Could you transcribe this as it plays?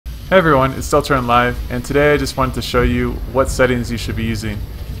Hey everyone, it's StarCraft Live, and today I just wanted to show you what settings you should be using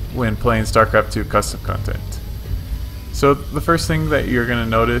when playing StarCraft 2 custom content. So the first thing that you're going to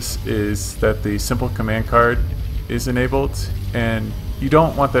notice is that the simple command card is enabled, and you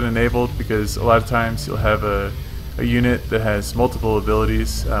don't want that enabled because a lot of times you'll have a unit that has multiple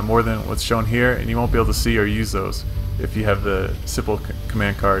abilities, more than what's shown here, and you won't be able to see or use those if you have the simple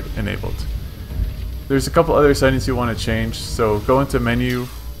command card enabled. There's a couple other settings you want to change, so go into menu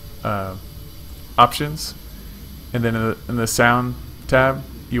options, and then in the sound tab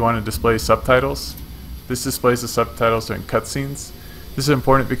you want to display subtitles. This displays the subtitles during cutscenes. This is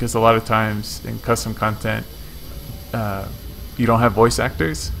important because a lot of times in custom content you don't have voice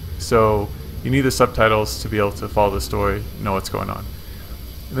actors, so you need the subtitles to be able to follow the story, know what's going on.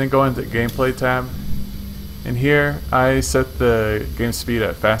 And then go into gameplay tab, and here I set the game speed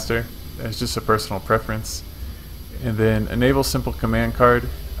at faster. It's just a personal preference. And then enable simple command card.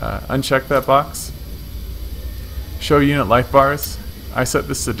 Uncheck that box. Show unit life bars. I set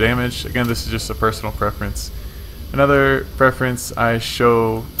this to damage. Again, this is just a personal preference. Another preference, I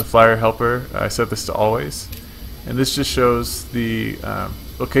show the flyer helper. I set this to always. And this just shows the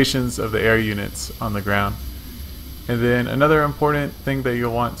locations of the air units on the ground. And then another important thing that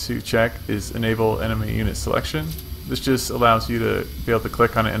you'll want to check is enable enemy unit selection. This just allows you to be able to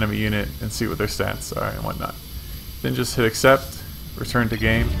click on an enemy unit and see what their stats are and whatnot. Then just hit accept, return to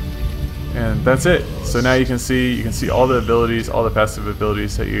game, and that's it. So now you can see all the abilities, all the passive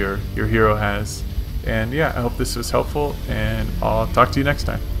abilities that your hero has. And yeah, I hope this was helpful, and I'll talk to you next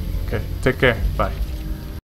time. Okay, take care. Bye.